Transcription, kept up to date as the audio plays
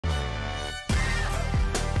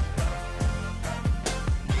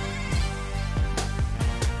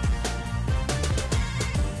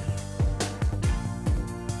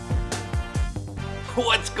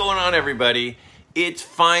What's going on, everybody? It's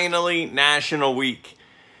finally National Week.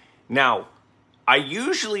 Now, I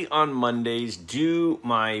usually on Mondays do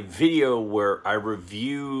my video where I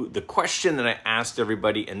review the question that I asked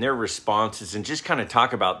everybody and their responses and just kind of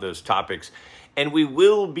talk about those topics. And we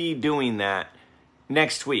will be doing that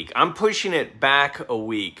next week. I'm pushing it back a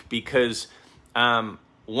week because one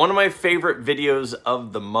of my favorite videos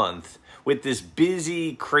of the month, with this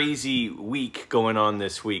busy, crazy week going on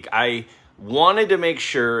this week, I wanted to make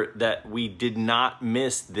sure that we did not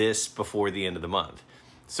miss this before the end of the month.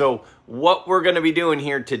 So what we're going to be doing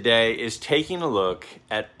here today is taking a look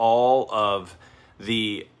at all of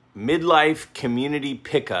the MidLife Community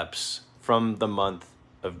pickups from the month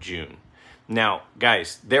of June. Now,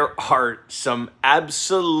 guys, there are some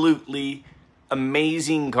absolutely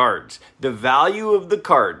amazing cards. The value of the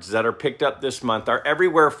cards that are picked up this month are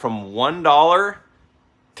everywhere from $1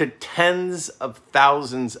 to tens of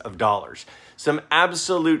thousands of dollars. Some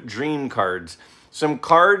absolute dream cards. Some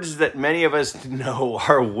cards that many of us know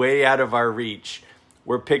are way out of our reach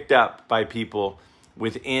were picked up by people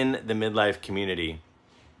within the MidLife community.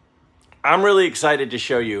 I'm really excited to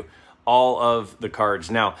show you all of the cards.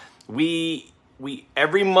 Now, we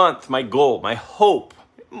every month, my goal, my hope,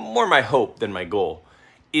 more my hope than my goal,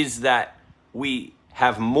 is that we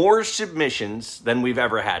have more submissions than we've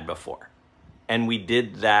ever had before. And we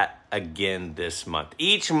did that again this month.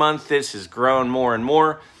 Each month this has grown more and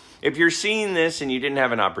more. If you're seeing this and you didn't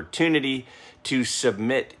have an opportunity to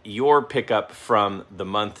submit your pickup from the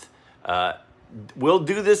month, we'll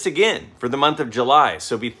do this again for the month of July.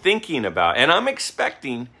 So be thinking about, and I'm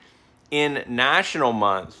expecting in National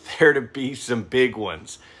Month there to be some big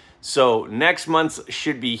ones. So next month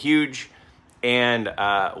should be huge, and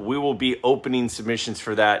we will be opening submissions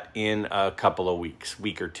for that in a couple of weeks,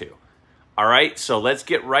 week or two. All right, so let's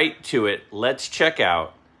get right to it. Let's check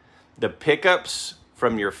out the pickups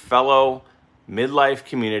from your fellow MidLife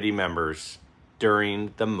community members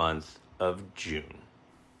during the month of June.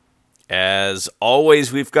 As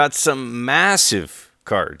always, we've got some massive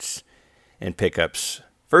cards and pickups.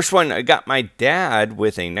 First one, I got my dad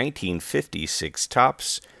with a 1956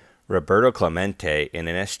 Topps Roberto Clemente in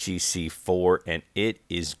an SGC4, and it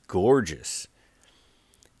is gorgeous.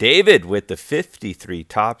 David with the 53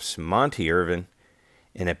 Topps Monte Irvin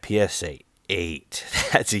in a PSA 8.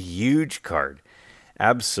 That's a huge card.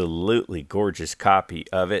 Absolutely gorgeous copy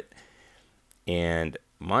of it. And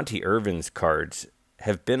Monte Irvin's cards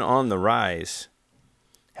have been on the rise.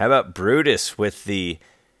 How about Brutus with the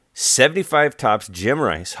 75 Topps Jim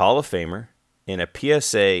Rice Hall of Famer in a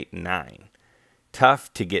PSA 9.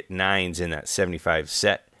 Tough to get 9s in that 75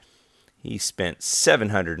 set. He spent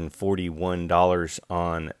 $741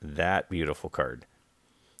 on that beautiful card.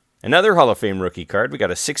 Another Hall of Fame rookie card. We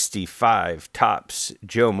got a 65 Topps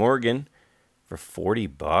Joe Morgan for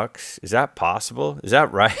 $40. Is that possible? Is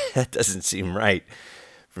that right? That doesn't seem right.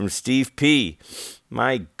 From Steve P.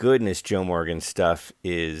 My goodness, Joe Morgan stuff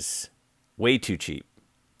is way too cheap.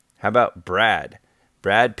 How about Brad?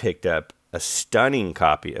 Brad picked up a stunning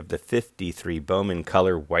copy of the 53 Bowman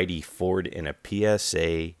Color Whitey Ford in a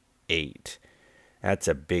PSA 8. That's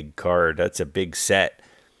a big card. That's a big set.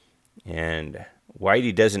 And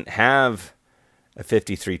Whitey doesn't have a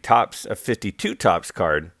 53 Topps, a 52 Topps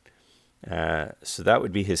card. So that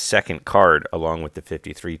would be his second card along with the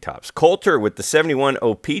 53 Topps. Coulter with the 71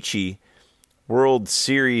 O-Pee-Chee World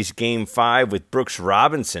Series Game 5 with Brooks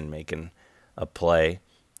Robinson making a play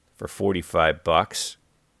for $45.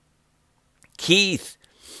 Keith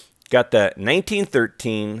got the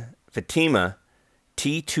 1913 Fatima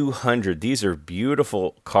T200. These are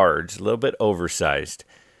beautiful cards, a little bit oversized.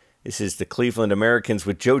 This is the Cleveland Americans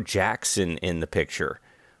with Joe Jackson in the picture.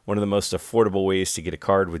 One of the most affordable ways to get a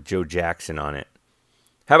card with Joe Jackson on it.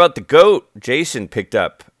 How about the GOAT? Jason picked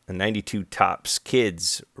up a 92 Topps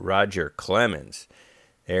Kids Roger Clemens.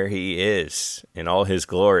 There he is in all his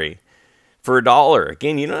glory. For $1.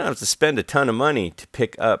 Again, you don't have to spend a ton of money to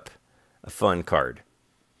pick up a fun card.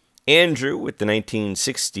 Andrew with the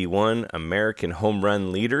 1961 American Home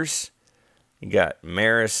Run Leaders. You got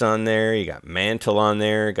Maris on there. You got Mantle on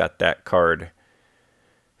there. Got that card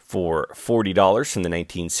for $40 from the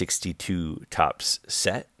 1962 Topps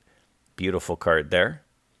set. Beautiful card there.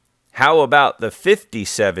 How about the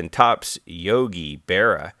 57 Topps Yogi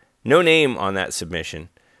Berra? No name on that submission,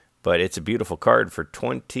 but it's a beautiful card for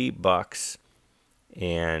 $20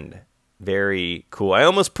 and very cool. I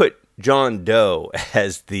almost put John Doe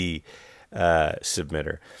as the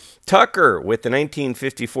submitter. Tucker with the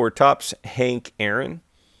 1954 Topps Hank Aaron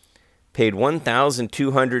paid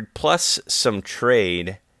 $1,200 plus some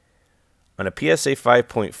trade On a PSA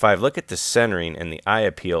 5.5, look at the centering and the eye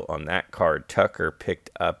appeal on that card. Tucker picked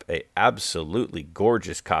up a absolutely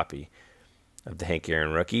gorgeous copy of the Hank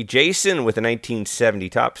Aaron rookie. Jason with a 1970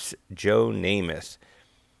 Topps Joe Namath.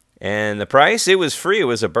 And the price, it was free. It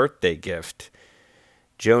was a birthday gift.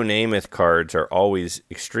 Joe Namath cards are always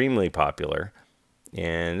extremely popular.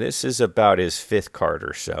 And this is about his 5th card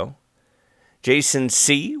or so. Jason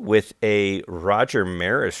C. with a Roger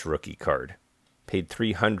Maris rookie card. Paid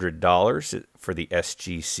 $300 for the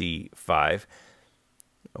SGC 5.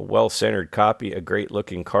 A well-centered copy, a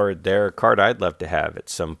great-looking card there. A card I'd love to have at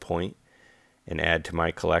some point and add to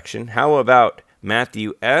my collection. How about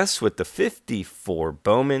Matthew S. with the 54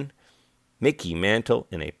 Bowman, Mickey Mantle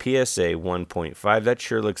in a PSA 1.5. That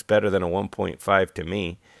sure looks better than a 1.5 to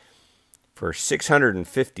me. For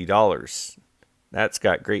 $650. That's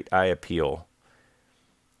got great eye appeal.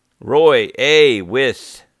 Roy A.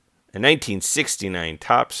 with a 1969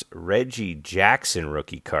 Topps Reggie Jackson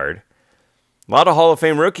rookie card. A lot of Hall of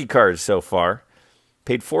Fame rookie cards so far.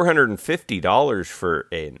 Paid $450 for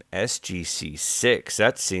an SGC 6.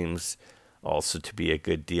 That seems also to be a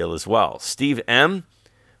good deal as well. Steve M.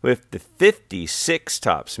 with the 56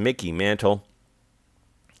 Topps Mickey Mantle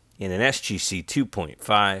in an SGC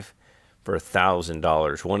 2.5 for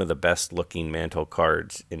 $1,000. One of the best looking Mantle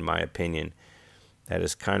cards in my opinion. That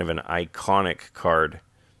is kind of an iconic card.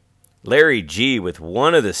 Larry G. with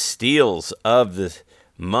one of the steals of the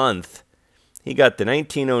month. He got the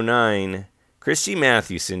 1909 Christy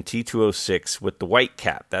Mathewson T206 with the white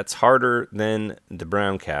cap. That's harder than the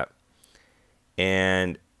brown cap.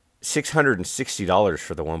 And $660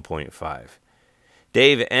 for the 1.5.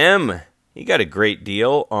 Dave M. He got a great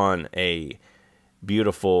deal on a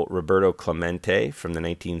beautiful Roberto Clemente from the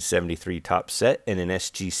 1973 Top Set in an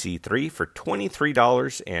SGC 3 for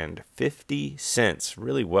 $23.50.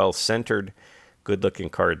 Really well centered, good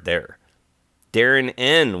looking card there. Darren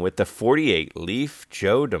N. with the 48 Leaf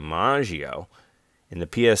Joe DiMaggio in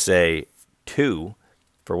the PSA 2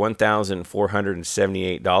 for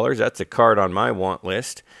 $1,478. That's a card on my want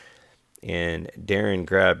list. And Darren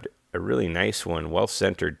grabbed a really nice one, well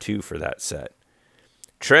centered too for that set.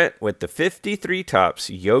 Trent with the 53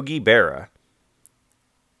 Topps Yogi Berra.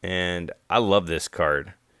 And I love this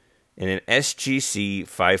card. In an SGC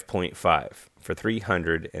 5.5 for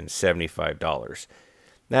 $375.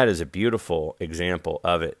 That is a beautiful example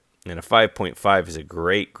of it. And a 5.5 is a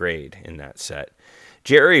great grade in that set.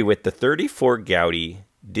 Jerry with the 34 Gaudy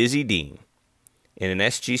Dizzy Dean in an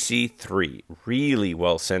SGC 3. Really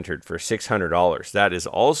well centered for $600. That is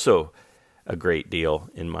also a great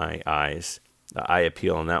deal in my eyes. The eye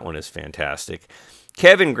appeal on that one is fantastic.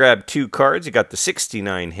 Kevin grabbed 2 cards. He got the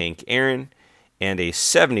 69 Hank Aaron and a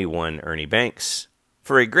 71 Ernie Banks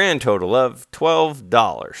for a grand total of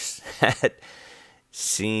 $12. That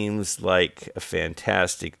seems like a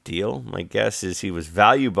fantastic deal. My guess is he was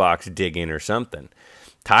value box digging or something.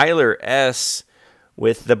 Tyler S.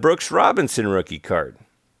 with the Brooks Robinson rookie card.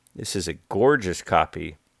 This is a gorgeous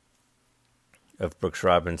copy of Brooks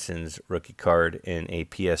Robinson's rookie card in a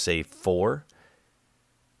PSA 4.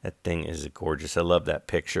 That thing is gorgeous. I love that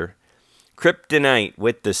picture. Kryptonite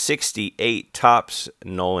with the 68 Topps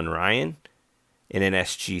Nolan Ryan in an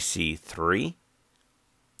SGC 3.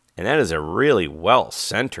 And that is a really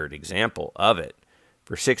well-centered example of it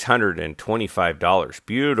for $625.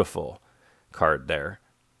 Beautiful card there.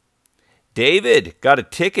 David got a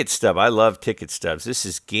ticket stub. I love ticket stubs. This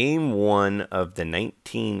is Game 1 of the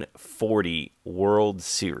 1940 World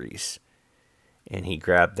Series. And he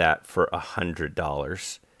grabbed that for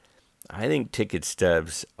 $100. I think ticket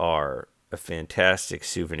stubs are a fantastic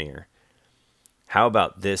souvenir. How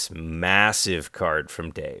about this massive card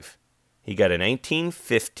from Dave? He got a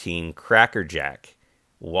 1915 Cracker Jack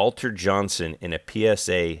Walter Johnson in a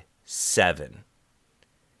PSA 7.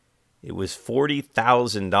 It was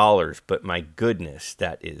 $40,000, but my goodness,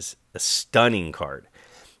 that is a stunning card.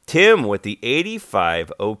 Tim with the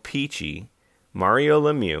 85 O-Pee-Chee Mario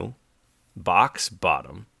Lemieux box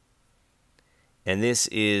bottom. And this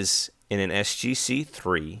is in an SGC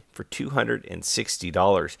 3 for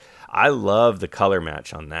 $260. I love the color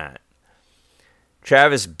match on that.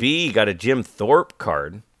 Travis B. got a Jim Thorpe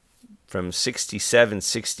card from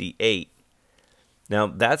 67-68. Now,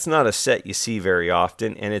 that's not a set you see very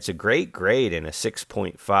often, and it's a great grade in a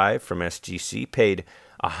 6.5 from SGC. Paid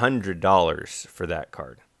 $100 for that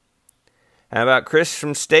card. How about Chris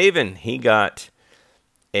from Staven? He got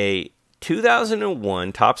a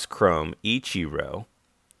 2001 Topps Chrome Ichiro.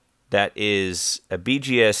 That is a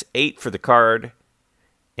BGS 8 for the card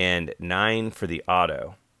and 9 for the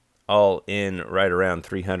auto. all in right around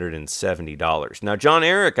 $370. Now, John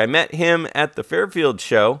Eric, I met him at the Fairfield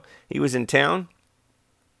show. He was in town,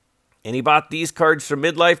 and he bought these cards from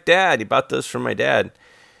MidLife Dad. He bought those from my dad,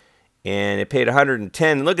 and it paid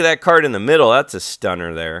 $110. Look at that card in the middle. That's a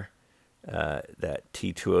stunner there, that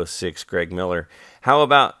T206 Greg Miller. How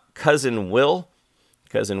about Cousin Will?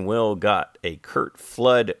 Cousin Will got a Curt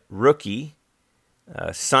Flood rookie.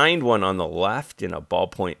 Signed one on the left in a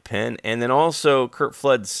ballpoint pen, and then also Curt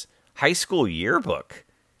Flood's high school yearbook,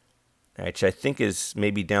 which I think is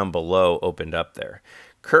maybe down below, opened up there.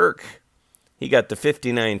 Kirk, he got the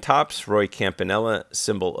 59 Topps Roy Campanella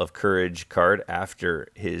Symbol of Courage card after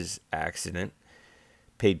his accident.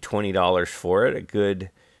 Paid $20 for it. A good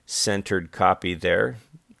centered copy there.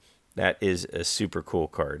 That is a super cool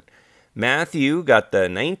card. Matthew got the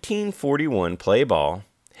 1941 play ball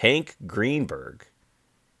Hank Greenberg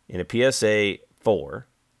in a PSA 4.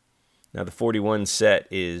 Now, the 41 set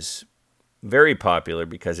is very popular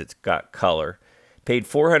because it's got color. Paid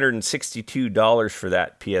 $462 for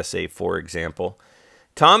that PSA 4 example.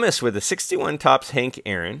 Thomas with a 61 Topps Hank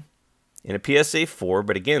Aaron in a PSA 4.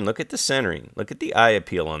 But again, look at the centering. Look at the eye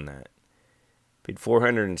appeal on that. Paid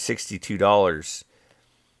 $462.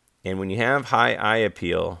 And when you have high eye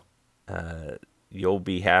appeal, you'll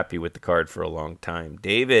be happy with the card for a long time.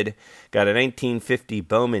 David got a 1950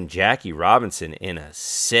 Bowman Jackie Robinson in a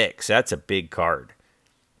 6. That's a big card.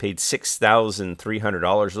 Paid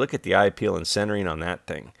 $6,300. Look at the eye appeal and centering on that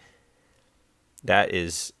thing. That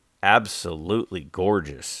is absolutely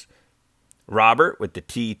gorgeous. Robert with the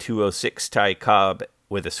T206 Ty Cobb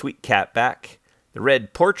with a sweet cat back. The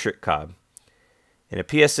red portrait Cobb in a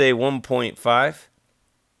PSA 1.5.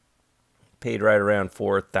 Paid right around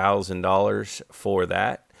 $4,000 for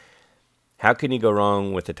that. How can you go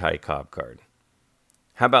wrong with a Ty Cobb card?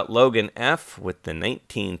 How about Logan F. with the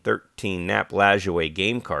 1913 Nap Lajoie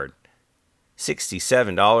game card?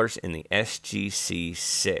 $67 in the SGC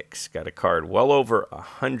 6. Got a card well over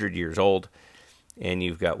 100 years old, and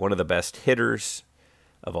you've got one of the best hitters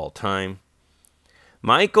of all time.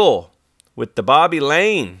 Michael with the Bobby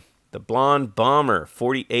Lane, the Blonde Bomber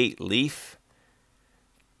 48 Leaf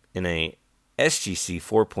in a SGC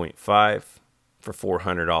 4.5 for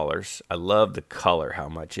 $400. I love the color, how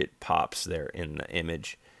much it pops there in the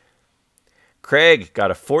image. Craig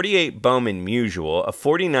got a 48 Bowman Musial, a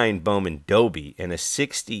 49 Bowman Dobie, and a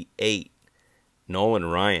 68 Nolan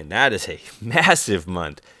Ryan. That is a massive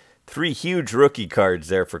month. 3 huge rookie cards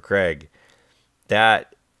there for Craig.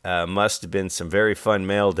 That must have been some very fun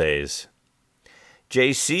mail days.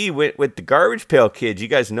 JC went with the Garbage Pail Kids. You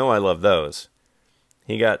guys know I love those.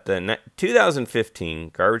 He got the 2015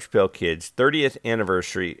 Garbage Pail Kids 30th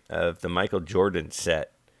anniversary of the Michael Jordan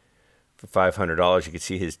set for $500. You can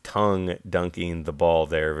see his tongue dunking the ball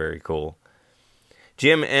there. Very cool.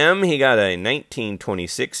 Jim M., he got a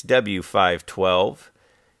 1926 W512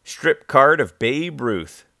 strip card of Babe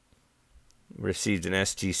Ruth. Received an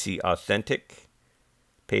SGC Authentic.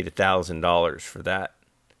 Paid $1,000 for that.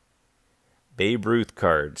 Babe Ruth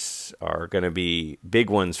cards are going to be big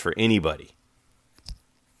ones for anybody.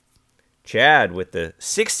 Chad with the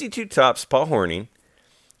 62 Topps Paul Hornung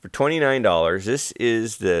for $29. This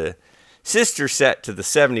is the sister set to the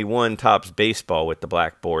 71 Topps Baseball with the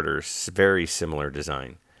black borders. Very similar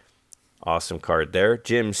design. Awesome card there.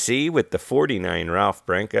 Jim C. with the 49 Ralph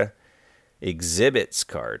Branca Exhibits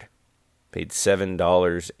card. Paid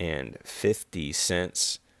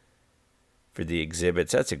 $7.50 for the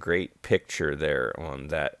exhibits. That's a great picture there on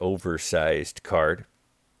that oversized card.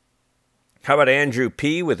 How about Andrew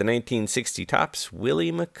P. with the 1960 Topps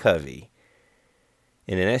Willie McCovey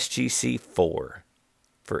in an SGC 4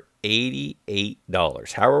 for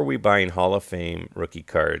 $88. How are we buying Hall of Fame rookie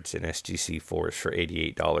cards in SGC 4s for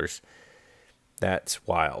 $88? That's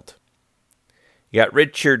wild. You got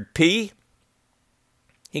Richard P.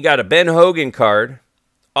 He got a Ben Hogan card,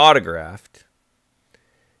 autographed.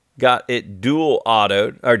 Got it dual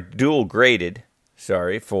graded,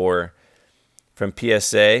 from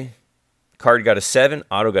PSA. Card got a 7,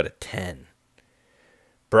 auto got a 10.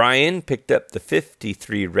 Brian picked up the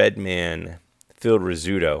 53 Redman Phil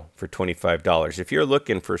Rizzuto for $25. If you're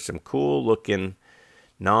looking for some cool-looking,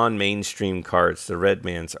 non-mainstream cards, the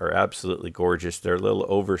Redmans are absolutely gorgeous. They're a little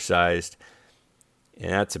oversized,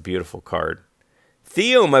 and that's a beautiful card.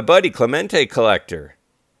 Theo, my buddy, Clemente collector,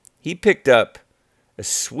 he picked up a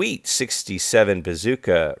sweet 67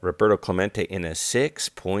 Bazooka Roberto Clemente in a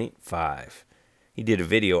 6.5. He did a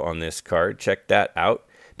video on this card. Check that out.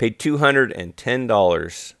 Paid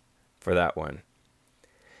 $210 for that one.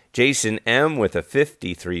 Jason M. with a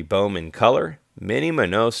 53 Bowman Color. Mini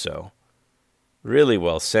Minoso. Really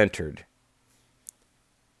well centered.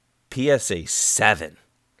 PSA 7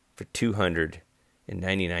 for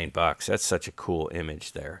 $299. That's such a cool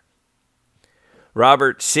image there.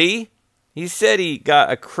 Robert C., he said he got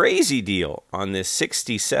a crazy deal on this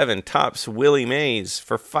 67 Topps Willie Mays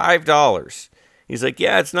for $5. He's like,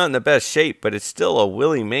 yeah, it's not in the best shape, but it's still a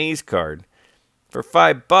Willie Mays card for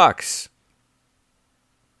 $5.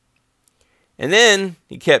 And then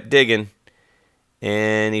he kept digging,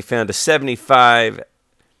 and he found a 75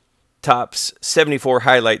 Topps 74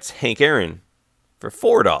 Highlights Hank Aaron for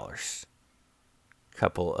 $4.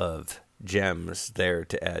 Couple of gems there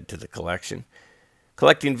to add to the collection.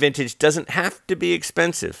 Collecting vintage doesn't have to be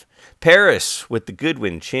expensive. Paris with the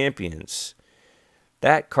Goodwin Champions.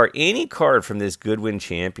 That card, any card from this Goodwin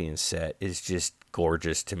Champions set is just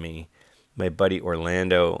gorgeous to me. My buddy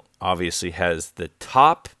Orlando obviously has the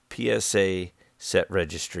top PSA set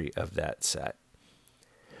registry of that set.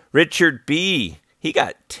 Richard B., he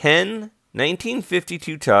got 10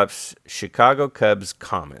 1952 Topps Chicago Cubs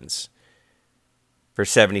Commons for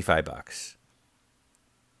 $75.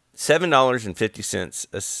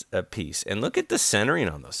 $7.50 a piece. And look at the centering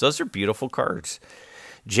on those. Those are beautiful cards.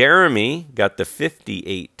 Jeremy got the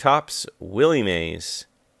 58 Topps Willie Mays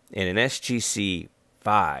and an SGC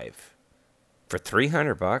 5 for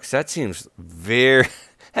 $300. That seems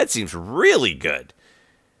that seems really good.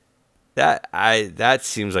 That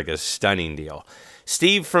seems like a stunning deal.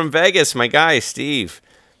 Steve from Vegas, my guy Steve,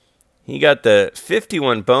 he got the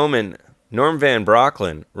 51 Bowman Norm Van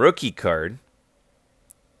Brocklin rookie card.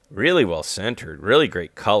 Really well centered, really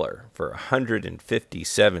great color for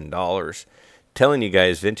 $157. Telling you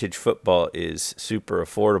guys, vintage football is super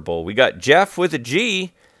affordable. We got Jeff with a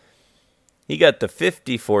G. He got the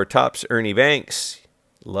 54 Topps Ernie Banks.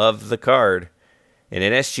 Love the card. And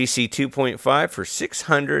an SGC 2.5 for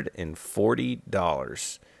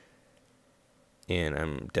 $640. And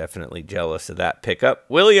I'm definitely jealous of that pickup.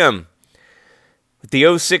 William, with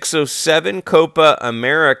the 0607 Copa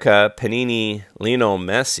America Panini Lionel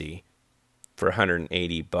Messi for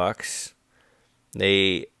 $180.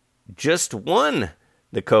 They just won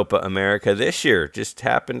the Copa America this year. Just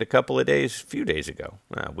happened a few days ago,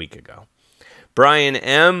 a week ago. Brian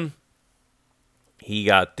M., he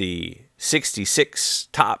got the 66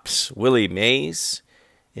 Topps Willie Mays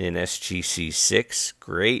in an SGC 6.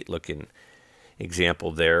 Great looking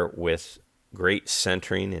example there with great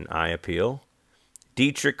centering and eye appeal.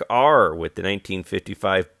 Dietrich R. with the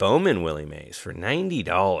 1955 Bowman Willie Mays for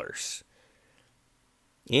 $90.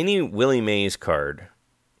 Any Willie Mays card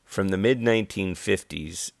from the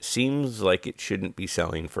mid-1950s seems like it shouldn't be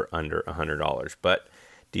selling for under $100, but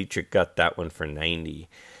Dietrich got that one for $90.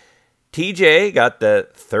 TJ got the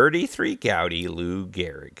 33 Gaudy Lou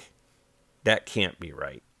Gehrig. That can't be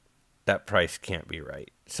right. That price can't be right.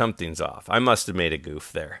 Something's off. I must have made a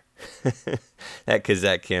goof there. Because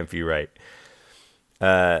that can't be right.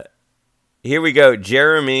 Here we go.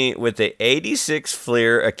 Jeremy with the 86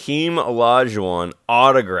 Fleer Akeem Olajuwon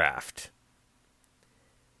autographed.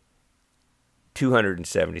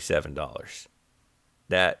 $277.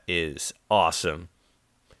 That is awesome.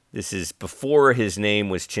 This is before his name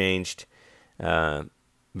was changed.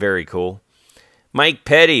 Very cool. Mike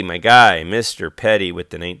Petty, my guy, Mr. Petty with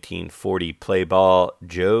the 1940 play ball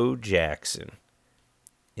Joe Jackson.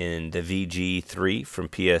 In the VG3 from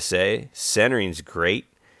PSA. Centering's great.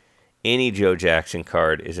 Any Joe Jackson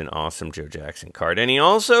card is an awesome Joe Jackson card. And he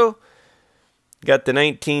also got the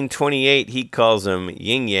 1928, he calls them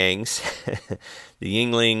Yin Yangs, the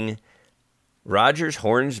Yingling Rogers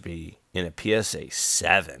Hornsby in a PSA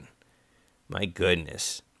 7. My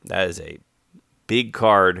goodness. That is a big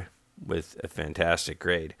card with a fantastic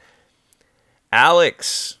grade.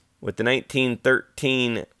 Alex with the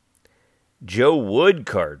 1913 Joe Wood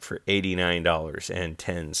card for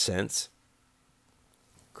 $89.10.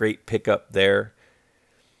 Great pickup there.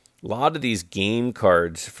 A lot of these game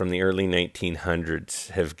cards from the early 1900s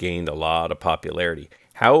have gained a lot of popularity.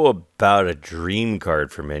 How about a dream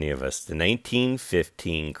card for many of us? The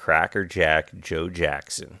 1915 Cracker Jack Joe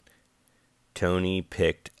Jackson. Tony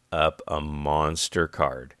picked up a monster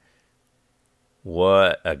card.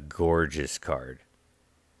 What a gorgeous card.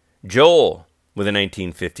 Joel with a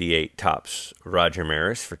 1958 Topps Roger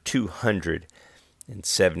Maris for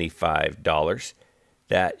 $275.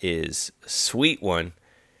 That is a sweet one.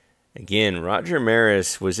 Again, Roger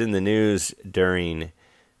Maris was in the news during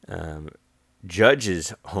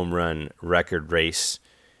Judge's home run record race,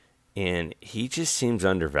 and he just seems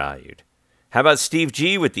undervalued. How about Steve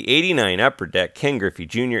G with the 89 Upper Deck Ken Griffey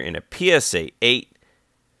Jr. in a PSA 8?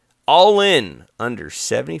 All in under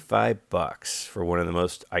 $75 for one of the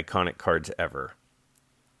most iconic cards ever.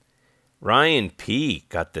 Ryan P.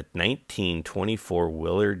 got the 1924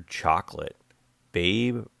 Willard Chocolate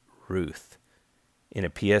Babe Ruth in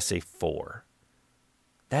a PSA 4.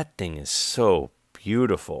 That thing is so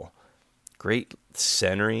beautiful. Great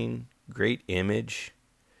centering, great image.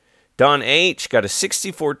 Don H. got a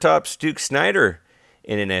 64 Topps Duke Snider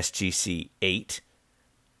in an SGC 8.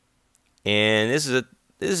 And this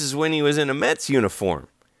is when he was in a Mets uniform.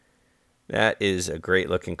 That is a great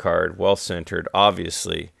looking card, well centered,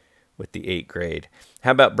 obviously, with the 8 grade.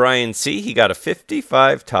 How about Brian C? He got a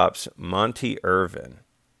 55 Topps Monty Irvin.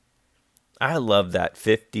 I love that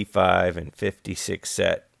 55 and 56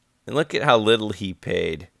 set. And look at how little he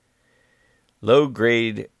paid. Low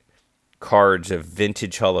grade cards of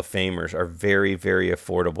vintage Hall of Famers are very, very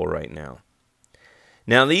affordable right now.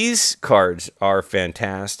 Now these cards are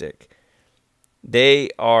fantastic. This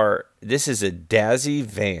is a Dazzy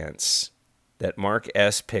Vance that Mark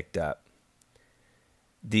S. picked up.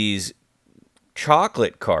 These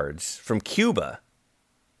chocolate cards from Cuba.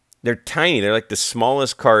 They're tiny. They're like the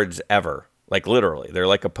smallest cards ever. Like literally. They're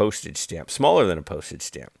like a postage stamp. Smaller than a postage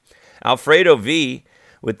stamp. Alfredo V.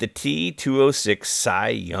 with the T206 Cy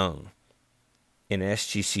Young in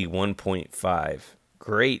SGC 1.5.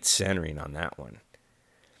 Great centering on that one.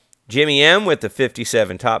 Jimmy M. with the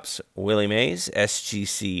 57 Topps Willie Mays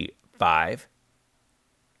SGC 5.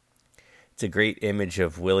 It's a great image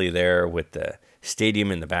of Willie there with the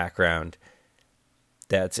stadium in the background.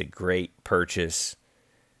 That's a great purchase.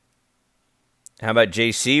 How about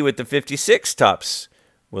JC with the 56 Topps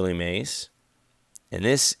Willie Mays? And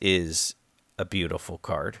this is a beautiful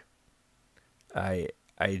card. I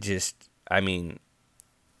mean,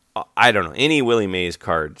 I don't know. Any Willie Mays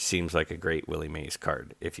card seems like a great Willie Mays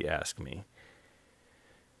card, if you ask me.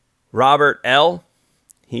 Robert L.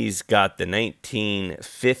 He's got the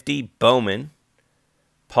 1950 Bowman.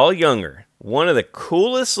 Paul Younger. One of the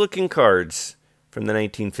coolest looking cards from the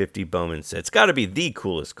 1950 Bowman set. It's got to be the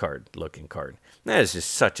coolest looking card. That is just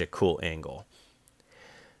such a cool angle.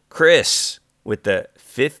 Chris with the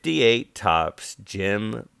 58 Topps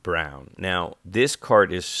Jim Brown. Now, this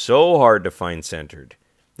card is so hard to find centered.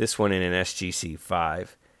 This one in an SGC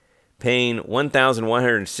 5. Paying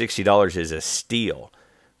 $1,160 is a steal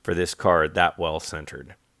for this card that well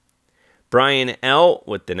centered. Brian L.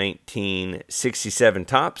 with the 1967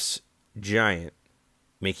 Topps Giant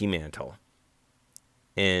Mickey Mantle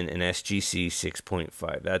in an SGC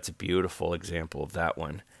 6.5. That's a beautiful example of that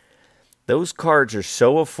one. Those cards are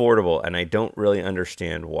so affordable, and I don't really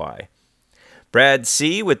understand why. Brad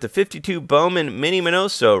C. with the 52 Bowman Mini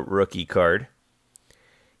Minoso rookie card.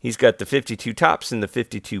 He's got the 52 Topps and the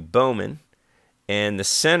 52 Bowman. And the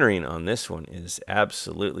centering on this one is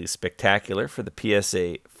absolutely spectacular for the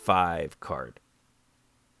PSA 5 card.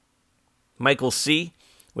 Michael C.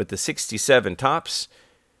 with the 67 Topps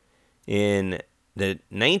in the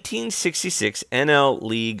 1966 NL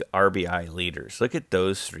League RBI leaders. Look at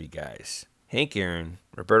those three guys. Hank Aaron,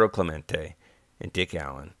 Roberto Clemente, and Dick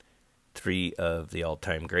Allen. 3 of the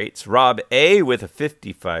all-time greats. Rob A. with a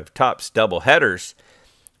 55 Topps doubleheaders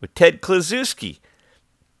with Ted Kluszewski.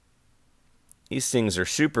 These things are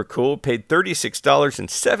super cool. Paid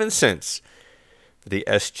 $36.07 for the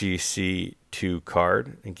SGC 2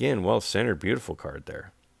 card. Again, well-centered, beautiful card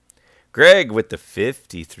there. Greg with the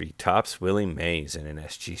 53 Topps Willie Mays in an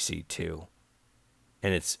SGC 2.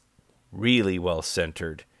 And it's really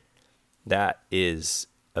well-centered. That is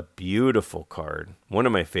a beautiful card. One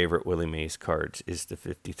of my favorite Willie Mays cards is the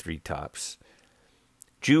 53 Topps.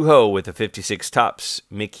 Juho with the 56 Topps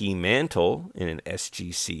Mickey Mantle in an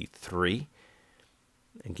SGC 3.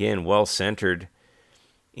 Again, well-centered.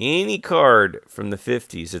 Any card from the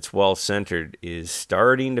 50s that's well-centered is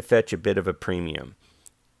starting to fetch a bit of a premium.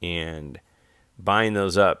 And buying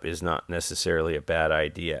those up is not necessarily a bad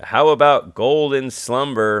idea. How about Golden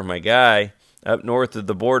Slumber, my guy, up north of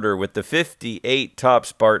the border with the 58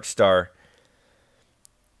 Topps Bart Star.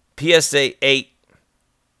 PSA 8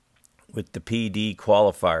 with the PD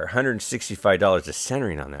qualifier. $165. The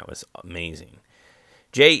centering on that was amazing.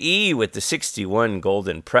 J.E. with the 61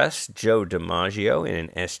 Golden Press, Joe DiMaggio in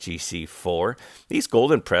an SGC 4. These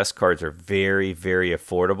Golden Press cards are very, very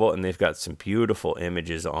affordable, and they've got some beautiful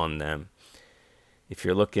images on them. If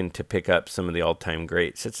you're looking to pick up some of the all-time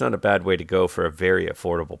greats, it's not a bad way to go for a very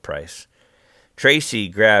affordable price. Tracy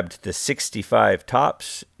grabbed the 65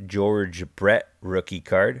 Topps George Brett rookie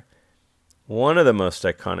card. One of the most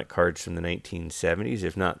iconic cards from the 1970s,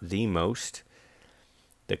 if not the most.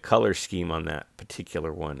 The color scheme on that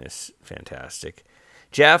particular one is fantastic.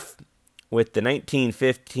 Jeff with the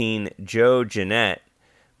 1915 Joe Jeanette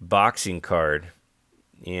boxing card.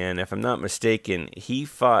 And if I'm not mistaken, he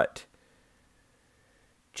fought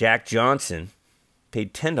Jack Johnson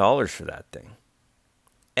paid $10 for that thing.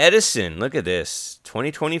 Edison, look at this.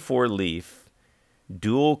 2024 Leaf,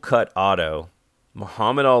 dual cut auto,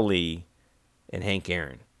 Muhammad Ali, and Hank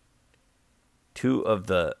Aaron. Two of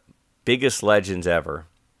the biggest legends ever.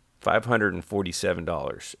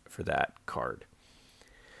 $547 for that card.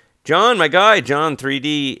 John, my guy, John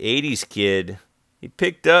 3D, 80s kid, he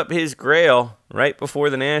picked up his grail right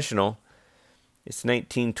before the National. It's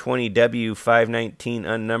 1920 W519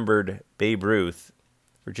 unnumbered Babe Ruth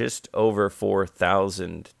for just over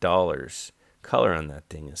 $4,000. Color on that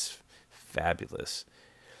thing is fabulous.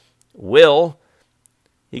 Will,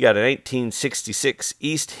 he got a 1966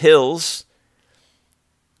 East Hills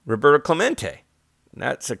Roberto Clemente.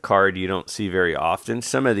 That's a card you don't see very often.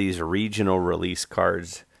 Some of these regional release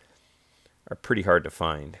cards are pretty hard to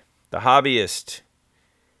find. The Hobbyist,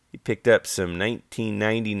 he picked up some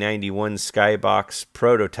 1990-91 Skybox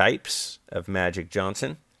prototypes of Magic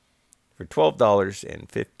Johnson for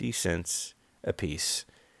 $12.50 a piece.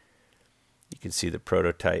 You can see the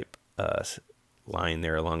prototype line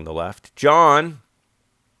there along the left. John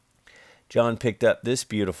picked up this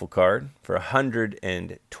beautiful card for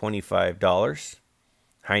 $125.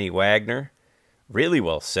 Heine Wagner, really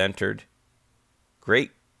well centered.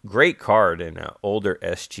 Great card in an older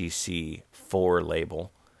SGC 4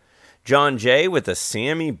 label. John Jay with a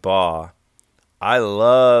Sammy Baugh. I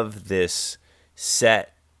love this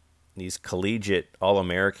set, these collegiate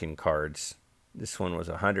All-American cards. This one was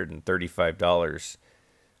 $135.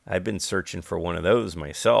 I've been searching for one of those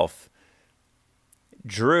myself.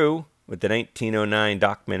 Drew with the 1909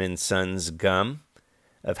 Dockman and Sons gum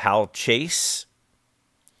of Hal Chase.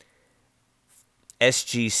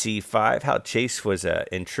 SGC 5. Hal Chase was an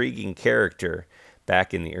intriguing character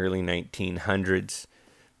back in the early 1900s.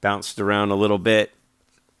 Bounced around a little bit.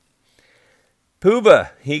 Pooba,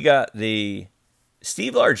 he got the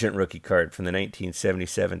Steve Largent rookie card from the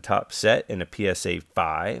 1977 Top Set in a PSA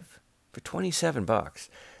 5 for $27.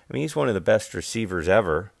 I mean, he's one of the best receivers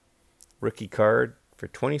ever. Rookie card for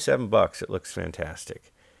 $27. It looks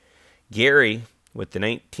fantastic. Gary with the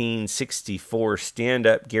 1964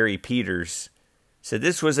 stand-up Gary Peters said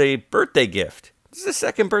this was a birthday gift. This is the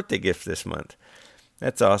second birthday gift this month.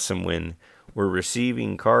 That's awesome when we're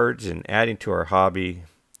receiving cards and adding to our hobby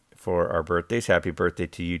for our birthdays. Happy birthday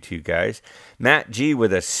to you two guys. Matt G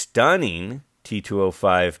with a stunning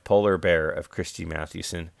T205 Polar Bear of Christy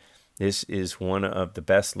Mathewson. This is one of the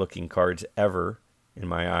best looking cards ever in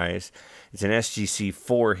my eyes. It's an SGC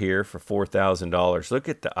 4 here for $4,000. Look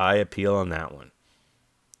at the eye appeal on that one.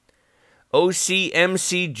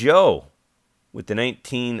 OCMC Joe with the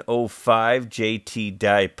 1905 JT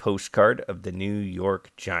Dye postcard of the New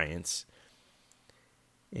York Giants.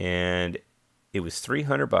 And it was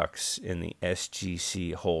 $300 in the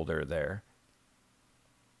SGC holder there.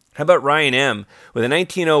 How about Ryan M. with a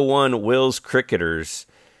 1901 Wills Cricketers?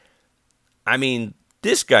 I mean,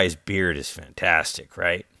 this guy's beard is fantastic,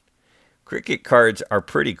 right? Cricket cards are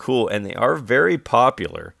pretty cool, and they are very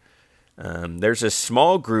popular. There's a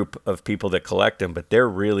small group of people that collect them, but they're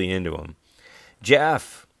really into them.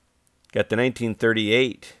 Jeff got the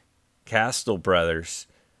 1938 Castle Brothers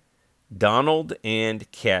Donald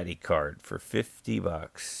and Caddy card for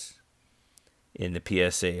 $50 in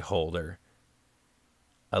the PSA holder.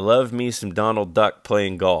 I love me some Donald Duck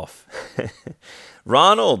playing golf.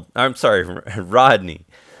 Rodney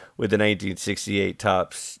with the 1968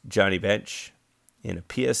 Topps Johnny Bench in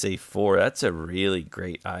a PSA 4. That's a really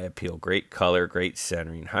great eye appeal. Great color, great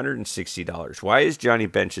centering. $160. Why is Johnny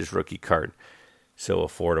Bench's rookie card so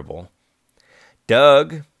affordable?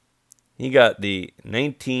 Doug, he got the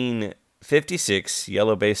 1956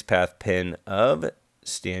 Yellow Base Path pin of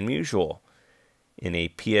Stan Musial in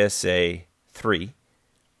a PSA 3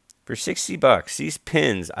 for $60. These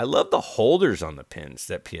pins, I love the holders on the pins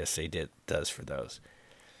that PSA does for those.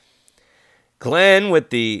 Glenn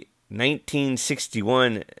with the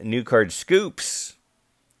 1961 New Card Scoops,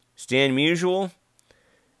 Stan Musial,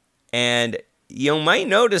 and you might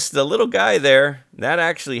notice the little guy there, that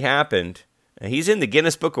actually happened. He's in the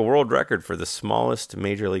Guinness Book of World Record for the smallest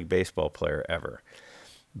Major League Baseball player ever.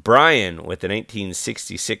 Brian with the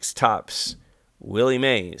 1966 Topps Willie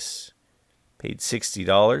Mays paid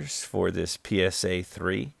 $60 for this PSA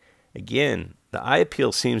 3. Again, the eye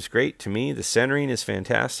appeal seems great to me. The centering is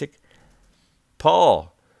fantastic.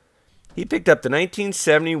 Paul, he picked up the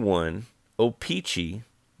 1971 O-Pee-Chee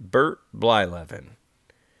Burt Blyleven.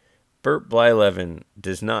 Burt Blyleven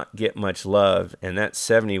does not get much love, and that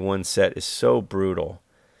 71 set is so brutal.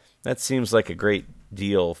 That seems like a great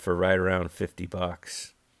deal for right around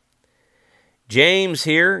 $50. James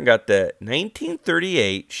here got the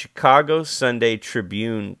 1938 Chicago Sunday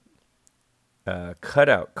Tribune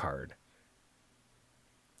cutout card.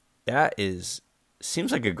 That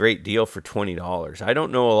seems like a great deal for $20. I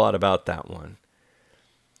don't know a lot about that one.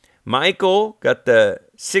 Michael got the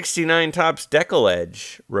 69 Topps Decal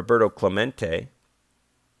Edge Roberto Clemente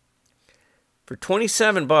for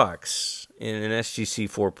 $27 in an SGC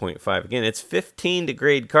 4.5. Again, it's 15 to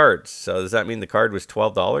grade cards. So does that mean the card was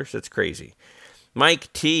 $12? That's crazy.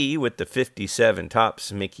 Mike T with the 57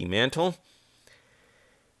 Topps Mickey Mantle.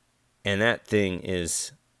 And that thing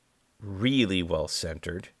is really well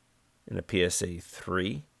centered in a PSA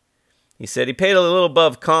 3. He said he paid a little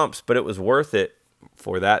above comps, but it was worth it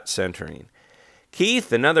for that centering.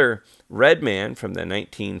 Keith, another Redman from the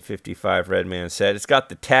 1955 Redman set. It's got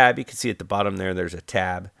the tab. You can see at the bottom there's a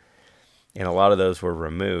tab. And a lot of those were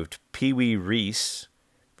removed. Pee Wee Reese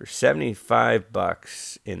for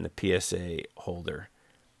 $75 in the PSA holder.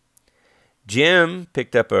 Jim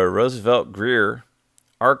picked up a Roosevelt Greer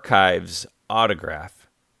Archives autograph.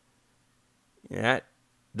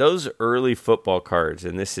 Those early football cards,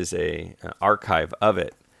 and this is an archive of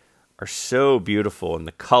it, are so beautiful, and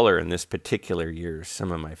the color in this particular year is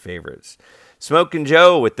some of my favorites. Smokin'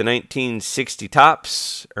 Joe with the 1960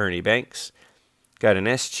 Topps, Ernie Banks, got an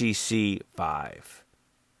SGC 5.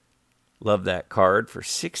 Love that card for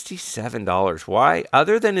 $67. Why?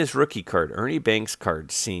 Other than his rookie card, Ernie Banks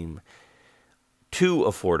cards seem too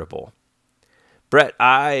affordable. Brett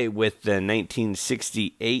I with the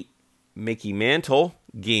 1968 Mickey Mantle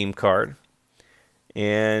game card.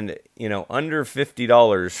 And, under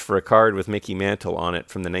 $50 for a card with Mickey Mantle on it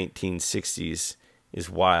from the 1960s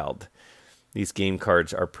is wild. These game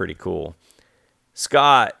cards are pretty cool.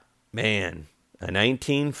 Scott, man, a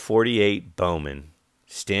 1948 Bowman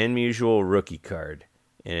Stan Musial rookie card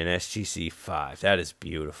in an SGC 5. That is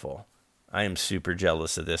beautiful. I am super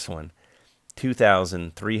jealous of this one.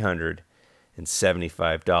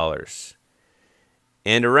 $2,375.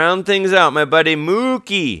 And to round things out, my buddy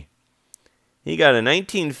Mookie, he got a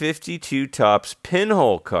 1952 Topps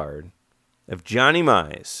pinhole card of Johnny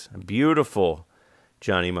Mize, a beautiful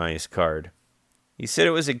Johnny Mize card. He said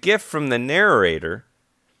it was a gift from the narrator,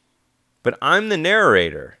 but I'm the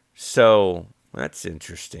narrator, so that's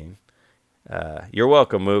interesting. You're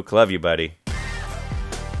welcome, Mook. Love you, buddy.